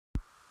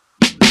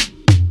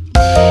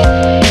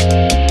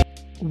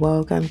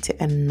welcome to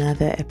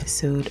another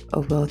episode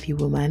of Wealthy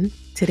Woman.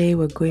 Today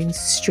we're going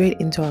straight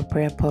into our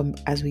prayer pump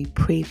as we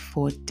pray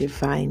for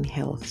divine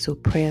health. So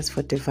prayers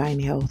for divine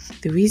health.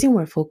 The reason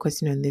we're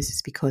focusing on this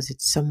is because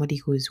it's somebody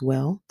who is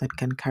well, that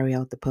can carry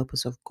out the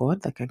purpose of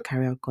God, that can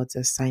carry out God's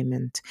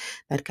assignment,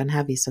 that can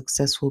have a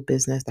successful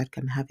business, that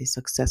can have a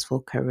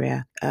successful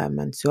career.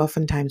 And so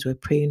oftentimes we're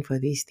praying for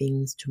these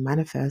things to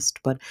manifest,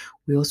 but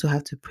we also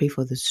have to pray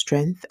for the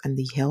strength and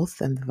the health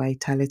and the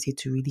vitality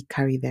to really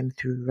carry them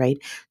through, right?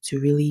 To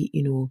really,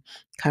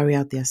 carry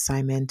out the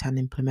assignment and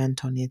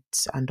implement on it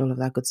and all of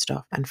that good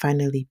stuff. And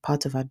finally,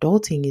 part of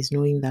adulting is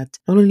knowing that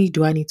not only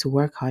do I need to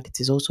work hard, it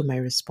is also my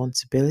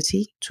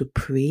responsibility to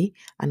pray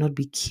and not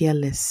be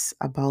careless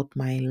about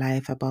my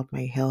life, about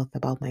my health,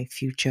 about my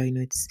future.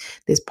 It's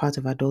this part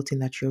of adulting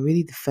that you're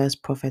really the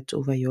first prophet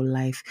over your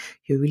life.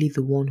 You're really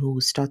the one who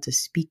will start to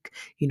speak,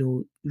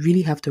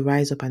 really have to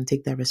rise up and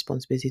take that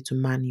responsibility to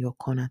man your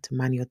corner, to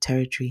man your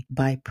territory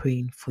by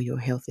praying for your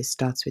health. It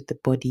starts with the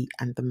body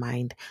and the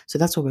mind. So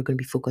that's what we're going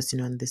to be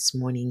focusing on this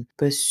morning.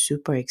 We're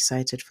super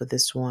excited for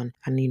this one.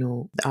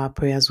 And, our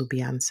prayers will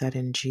be answered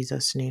in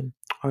Jesus' name.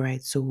 All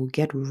right, so we'll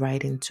get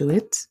right into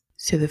it.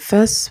 So the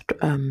first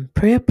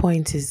prayer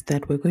point is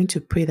that we're going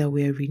to pray that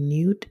we are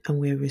renewed and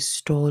we are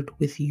restored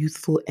with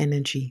youthful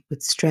energy,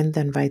 with strength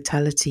and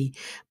vitality.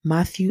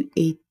 Matthew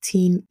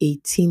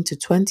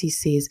 18:18-20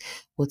 says,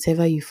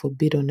 whatever you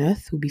forbid on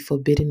earth will be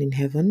forbidden in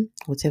heaven.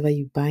 Whatever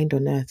you bind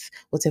on earth,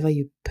 whatever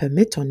you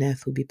permit on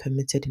earth will be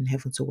permitted in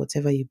heaven. So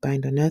whatever you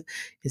bind on earth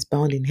is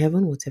bound in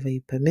heaven. Whatever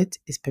you permit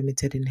is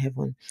permitted in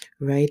heaven,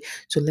 right?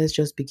 So let's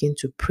just begin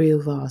to pray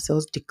over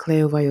ourselves,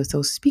 declare over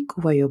yourselves, speak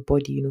over your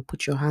body,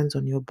 put your hands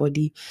on your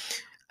body.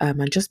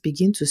 And just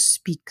begin to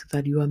speak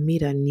that you are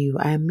made anew.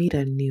 I am made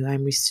anew. I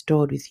am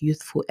restored with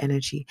youthful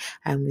energy.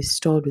 I am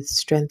restored with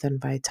strength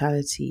and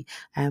vitality.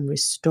 I am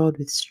restored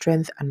with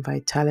strength and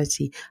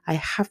vitality. I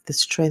have the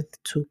strength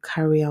to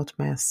carry out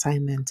my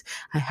assignment.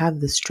 I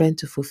have the strength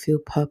to fulfill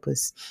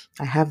purpose.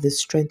 I have the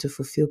strength to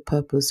fulfill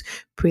purpose.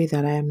 Pray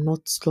that I am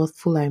not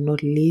slothful. I am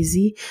not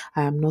lazy.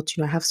 I am not,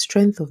 I have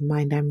strength of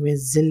mind. I'm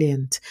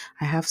resilient.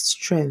 I have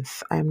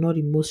strength. I am not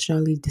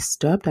emotionally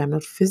disturbed. I am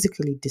not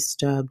physically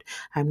disturbed.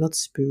 I'm not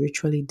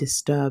spiritually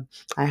disturbed.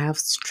 I have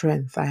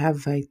strength. I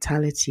have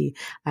vitality.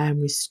 I am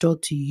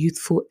restored to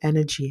youthful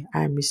energy.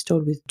 I am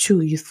restored with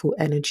true youthful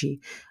energy.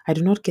 I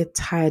do not get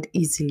tired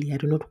easily. I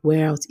do not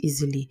wear out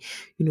easily.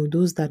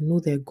 Those that know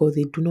their God,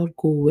 they do not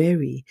go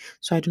weary.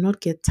 So I do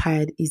not get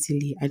tired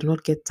easily. I do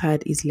not get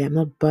tired easily. I'm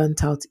not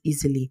burnt out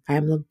easily. I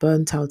am not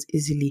burnt out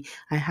easily.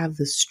 I have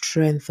the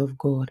strength of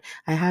God.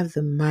 I have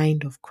the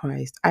mind of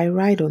Christ. I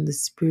ride on the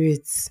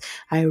spirits.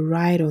 I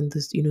ride on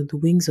the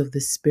wings of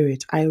the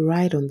Spirit. I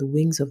ride on the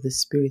wings of the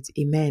Spirit.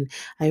 Amen.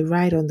 I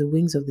ride on the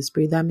wings of the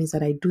Spirit. That means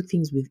that I do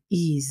things with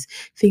ease.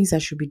 Things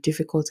that should be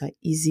difficult are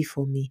easy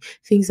for me.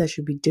 Things that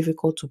should be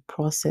difficult to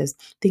process,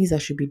 things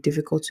that should be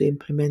difficult to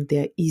implement, they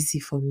are easy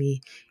for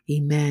me.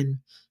 Amen.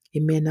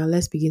 Amen. Now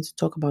let's begin to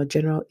talk about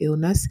general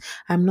illness.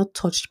 I'm not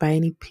touched by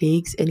any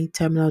plagues, any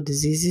terminal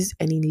diseases,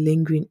 any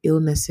lingering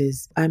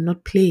illnesses. I'm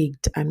not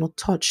plagued. I'm not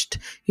touched.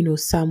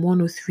 Psalm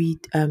 103,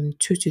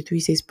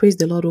 2-3 says, praise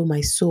the Lord, O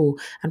my soul,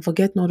 and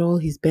forget not all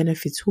his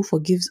benefits, who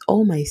forgives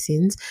all my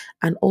sins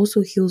and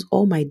also heals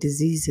all my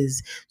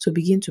diseases. So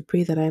begin to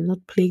pray that I am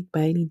not plagued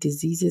by any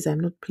diseases. I'm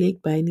not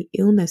plagued by any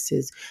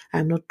illnesses.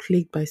 I'm not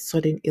plagued by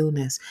sudden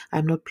illness.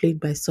 I'm not plagued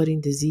by sudden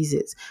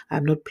diseases.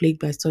 I'm not plagued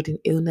by sudden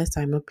illness.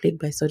 I'm not plagued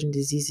by sudden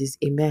diseases.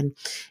 Amen.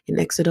 In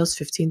Exodus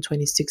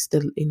 15:26,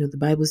 the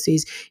Bible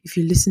says, if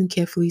you listen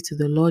carefully to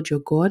the Lord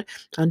your God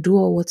and do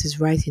all what is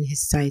right in his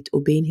sight,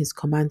 obeying his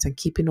commands and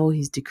keeping all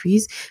his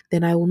decrees,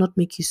 then I will not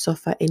make you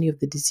suffer any of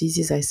the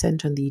diseases I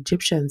sent on the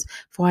Egyptians,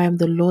 for I am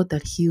the Lord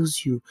that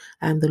heals you.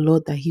 I am the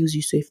Lord that heals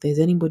you. So if there's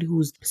anybody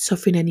who's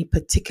suffering any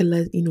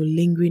particular,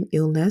 lingering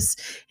illness,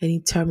 any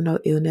terminal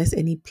illness,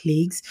 any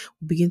plagues,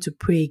 we begin to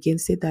pray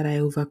against it, that I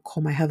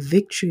overcome. I have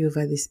victory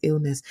over this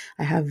illness.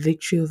 I have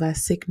victory over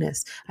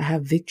sickness. I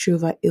have victory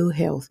over ill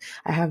health.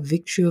 I have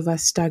victory over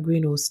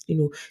staggering or,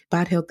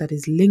 bad health that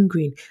is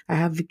lingering. I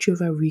have victory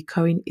over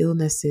recurring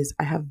illnesses.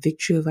 I have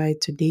victory over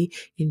it today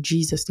in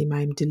Jesus' name.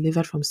 I am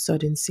delivered from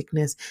sudden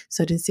sickness.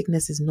 Sudden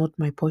sickness is not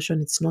my portion.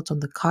 It's not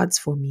on the cards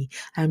for me.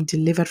 I am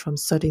delivered from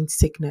sudden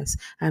sickness.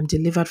 I am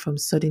delivered from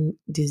sudden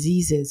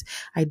diseases.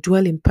 I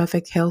dwell in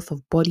perfect health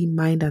of body,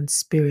 mind, and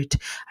spirit.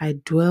 I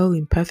dwell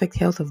in perfect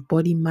health of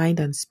body, mind,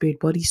 and spirit.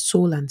 Body,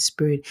 soul, and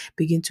spirit.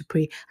 Begin to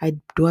pray. I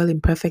dwell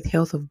in perfect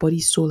health of body,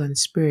 soul, and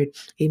spirit.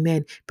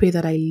 Amen. Pray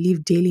that I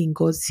live daily in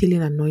God's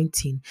healing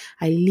anointing.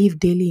 I live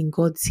daily in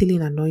God's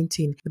healing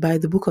anointing. By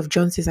the book of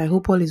John says, I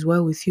hope all is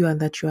well with you and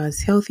that you are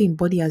as healthy in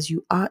body as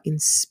you are in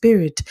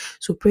spirit.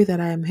 So pray that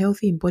I am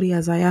healthy in body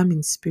as I am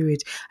in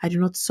spirit. I do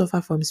not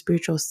suffer from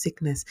spiritual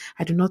sickness.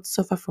 I do not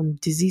suffer from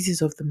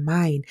diseases of the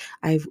mind.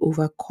 I've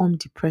overcome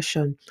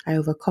depression. I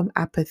overcome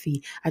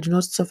apathy. I do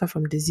not suffer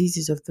from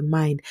diseases of the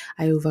mind.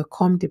 I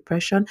overcome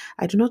depression.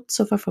 I do not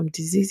suffer from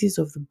diseases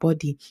of the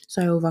body.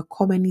 So I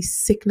overcome any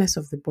sickness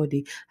of the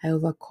body. I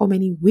overcome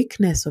any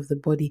weakness of the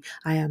body.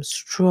 I am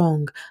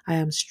strong. I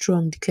am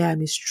strong. Declare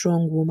I'm a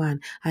strong woman.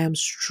 I am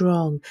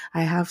strong.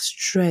 I have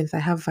strength. I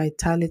have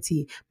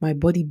vitality. My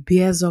body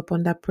bears up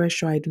under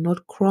pressure. I do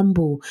not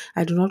crumble.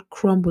 I do not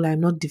crumble. I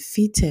am not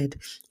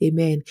defeated.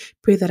 Amen.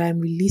 Pray that I am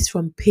released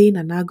from pain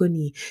and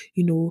agony.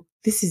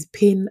 This is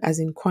pain as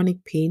in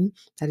chronic pain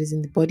that is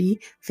in the body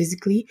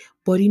physically.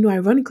 But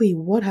ironically,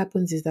 what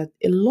happens is that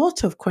a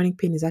lot of chronic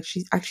pain is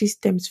actually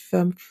stems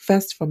from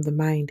first from the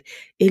mind.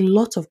 A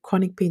lot of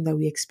chronic pain that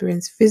we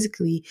experience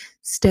physically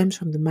stems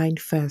from the mind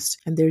first.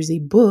 And there is a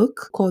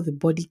book called The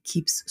Body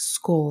Keeps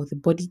Score. The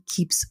Body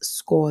Keeps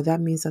Score.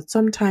 That means that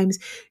sometimes,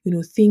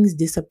 things,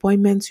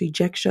 disappointments,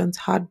 rejections,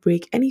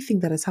 heartbreak,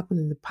 anything that has happened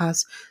in the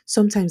past,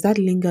 sometimes that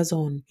lingers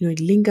on. It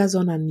lingers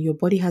on and your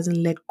body hasn't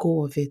let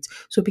go of it.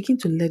 So begin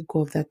to let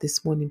go of that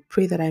this morning.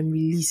 Pray that I'm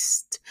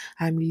released.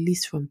 I'm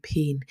released from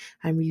pain.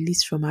 I'm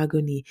released from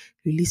agony,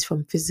 released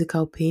from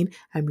physical pain.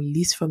 I'm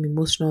released from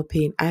emotional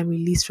pain. I'm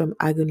released from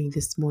agony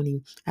this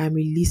morning. I'm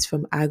released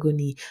from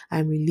agony.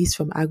 I'm released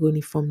from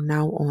agony from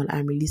now on.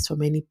 I'm released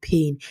from any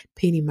pain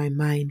in my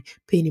mind,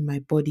 pain in my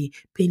body,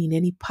 pain in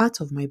any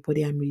part of my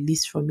body. I'm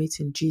released from it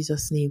in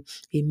Jesus' name.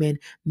 Amen.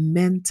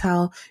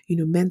 Mental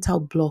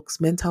blocks,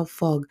 mental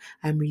fog.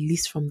 I'm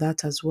released from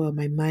that as well.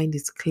 My mind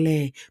is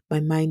clear.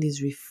 My mind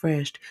is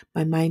refreshed.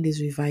 My mind is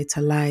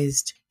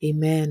revitalized.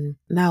 Amen.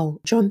 Now,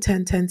 John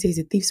 10:10 says,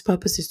 "The thief's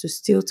purpose is to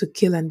steal, to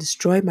kill, and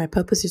destroy. My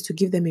purpose is to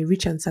give them a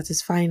rich and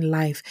satisfying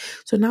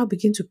life." So now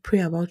begin to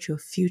pray about your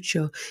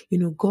future.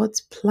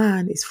 God's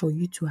plan is for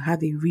you to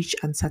have a rich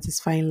and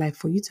satisfying life,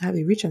 for you to have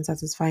a rich and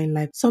satisfying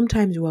life.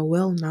 Sometimes you are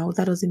well now.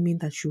 That doesn't mean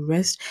that you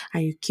rest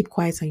and you keep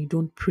quiet and you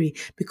don't pray.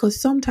 Because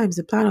sometimes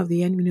the plan of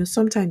the enemy,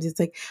 sometimes it's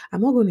like,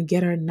 I'm not going to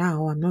get her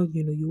now. I'm not,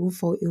 you won't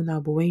fall ill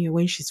now, but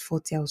when she's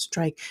 40, I'll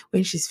strike.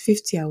 When she's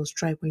 50, I will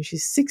strike. When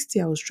she's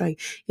 60, I will strike.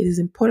 It is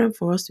important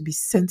for us to be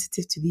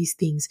sensitive to these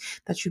things,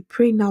 that you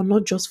pray now,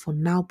 not just for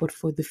now, but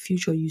for the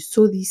future. You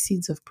sow these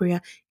seeds of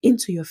prayer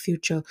into your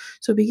future.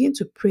 So begin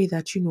to pray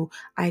that,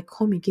 I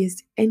come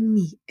against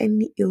any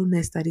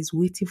illness that is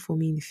waiting for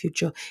me in the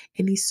future,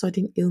 any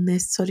sudden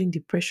illness, sudden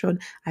depression.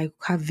 I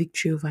have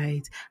victory over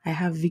it. I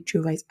have victory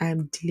over it. I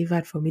am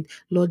delivered from it.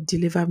 Lord,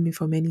 deliver me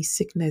from any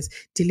sickness.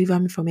 Deliver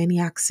me from any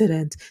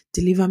accident.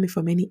 Deliver me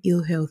from any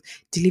ill health.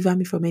 Deliver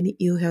me from any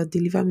ill health.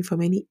 Deliver me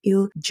from any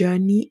ill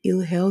journey,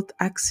 ill health,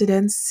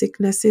 accidents,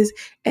 sicknesses,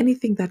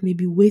 anything that may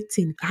be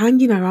waiting,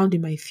 hanging around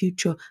in my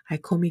future. I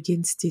come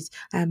against it.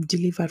 I am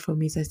delivered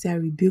from it. I say I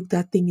rebuke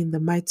that thing in the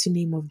mighty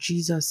name of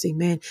Jesus.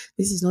 Amen.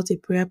 This is not a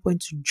prayer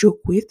point to joke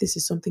with. This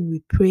is something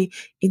we pray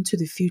into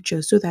the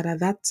future so that at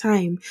that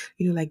time,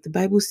 like the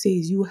Bible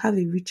says, you will have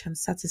a rich and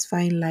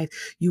satisfying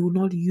life. You will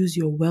not use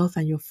your wealth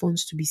and your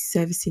funds to be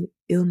servicing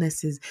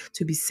illnesses,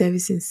 to be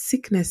servicing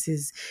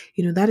sicknesses.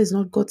 That is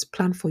not God's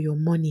plan for your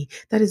money.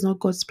 That is not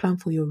God's plan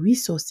for your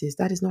resources.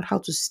 That is not how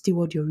to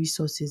steward your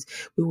resources.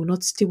 We will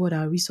not steward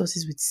our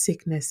resources with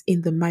sickness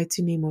in the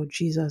mighty name of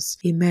Jesus.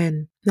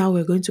 Amen. Now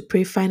we're going to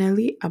pray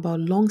finally about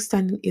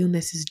long-standing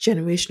illnesses,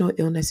 generational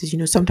illnesses.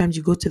 Sometimes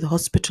you go to the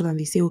hospital and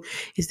they say, oh,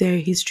 is there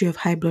a history of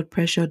high blood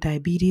pressure,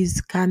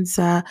 diabetes,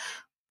 cancer,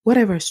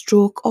 whatever,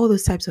 stroke, all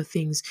those types of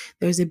things.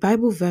 There's a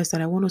Bible verse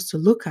that I want us to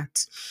look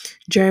at.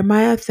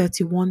 Jeremiah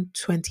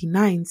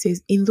 31:29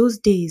 says, "In those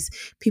days,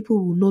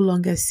 people will no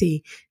longer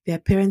say, their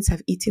parents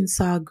have eaten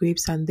sour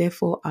grapes and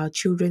therefore our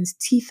children's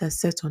teeth are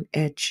set on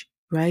edge."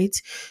 Right?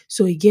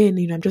 So again,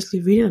 I'm just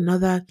reading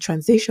another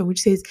translation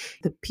which says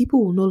the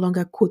people will no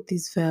longer quote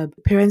this verb,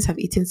 parents have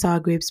eaten sour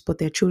grapes, but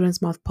their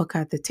children's mouth pucker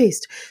at the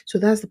taste. So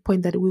that's the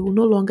point, that we will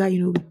no longer,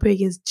 we pray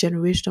against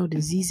generational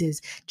diseases,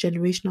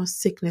 generational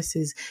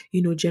sicknesses,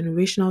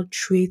 generational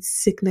traits,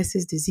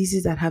 sicknesses,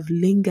 diseases that have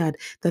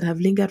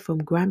lingered from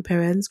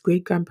grandparents,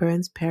 great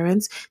grandparents,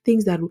 parents,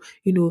 things that,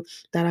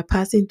 that are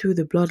passing through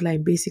the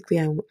bloodline basically.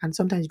 And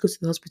sometimes you go to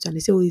the hospital and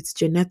they say, oh, it's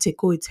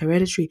genetic, oh, it's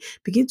hereditary.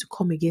 Begin to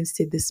come against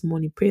it this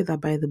morning. Pray that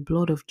by the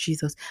blood of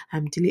Jesus,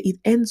 it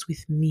ends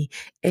with me.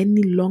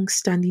 Any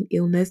long-standing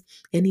illness,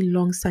 any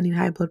long-standing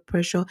high blood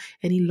pressure,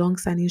 any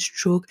long-standing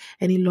stroke,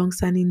 any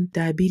long-standing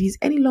diabetes,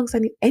 any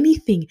long-standing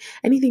anything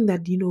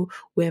that,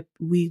 where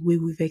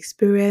we've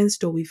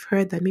experienced or we've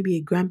heard that maybe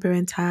a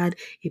grandparent had,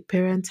 a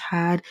parent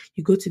had,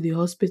 you go to the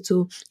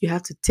hospital, you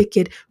have to take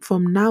it.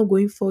 From now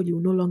going forward, you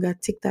will no longer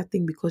take that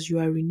thing because you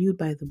are renewed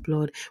by the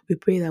blood. We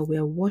pray that we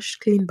are washed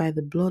clean by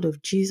the blood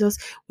of Jesus.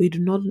 We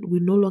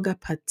no longer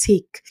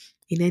partake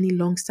in any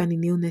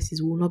long-standing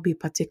illnesses. We will not be a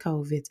partaker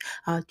of it.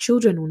 Our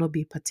children will not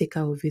be a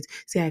partaker of it.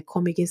 Say, I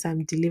come against,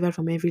 I'm delivered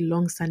from every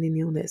long-standing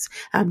illness.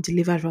 I'm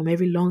delivered from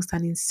every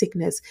long-standing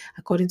sickness.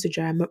 According to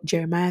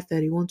Jeremiah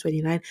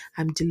 31:29,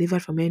 I'm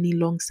delivered from any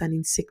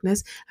long-standing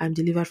sickness. I'm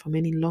delivered from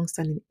any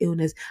long-standing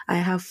illness. I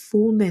have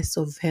fullness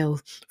of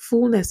health,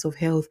 fullness of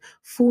health,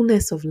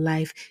 fullness of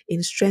life.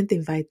 In strength,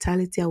 in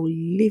vitality, I will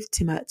live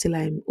till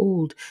I'm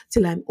old.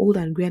 Till I'm old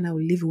and gray, and I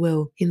will live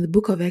well. In the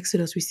book of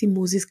Exodus, we see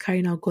Moses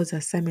carrying out God's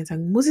assignment, and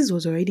young. Moses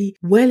was already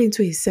well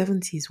into his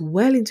 70s.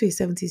 Well into his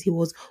 70s, he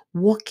was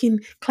walking,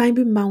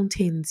 climbing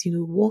mountains,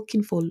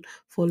 walking for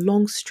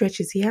long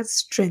stretches. He had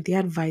strength, he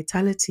had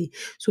vitality.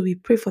 So we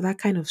pray for that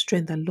kind of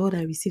strength. And Lord,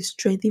 I receive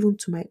strength even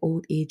to my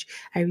old age.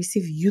 I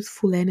receive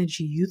youthful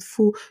energy,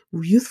 youthful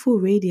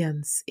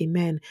radiance.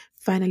 Amen.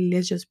 Finally,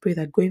 let's just pray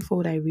that going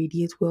forward, I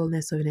radiate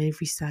wellness on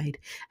every side.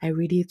 I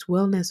radiate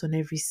wellness on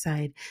every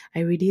side. I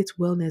radiate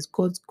wellness.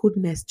 God's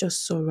goodness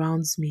just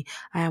surrounds me.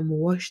 I am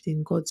washed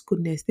in God's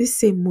goodness. This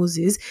same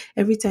Moses,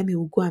 every time he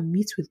will go and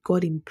meet with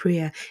God in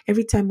prayer,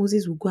 every time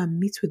Moses will go and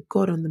meet with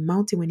God on the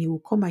mountain, when he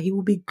will come back, he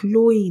will be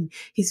glowing.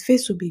 His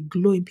face will be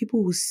glowing.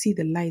 People will see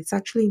the light. It's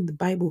actually in the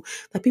Bible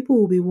that people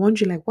will be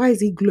wondering, like, why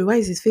is he glowing? Why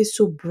is his face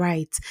so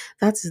bright?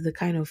 That is the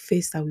kind of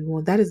face that we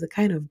want. That is the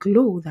kind of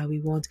glow that we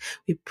want.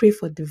 We pray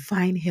for divine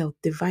health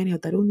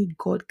that only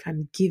God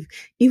can give,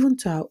 even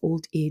to our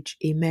old age.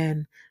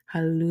 Amen.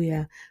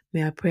 Hallelujah.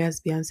 May our prayers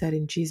be answered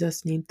in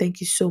Jesus' name. Thank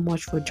you so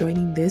much for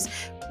joining this.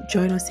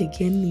 Join us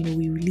again.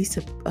 We release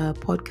a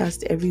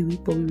podcast every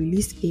week, but we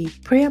release a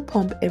prayer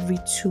pump every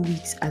 2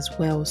 weeks as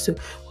well. So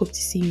hope to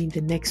see you in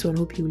the next one.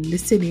 Hope you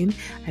listen in.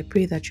 I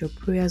pray that your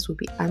prayers will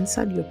be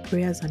answered. Your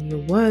prayers and your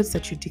words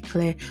that you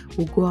declare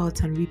will go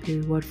out and reap a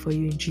reward for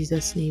you in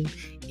Jesus' name.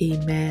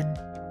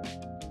 Amen.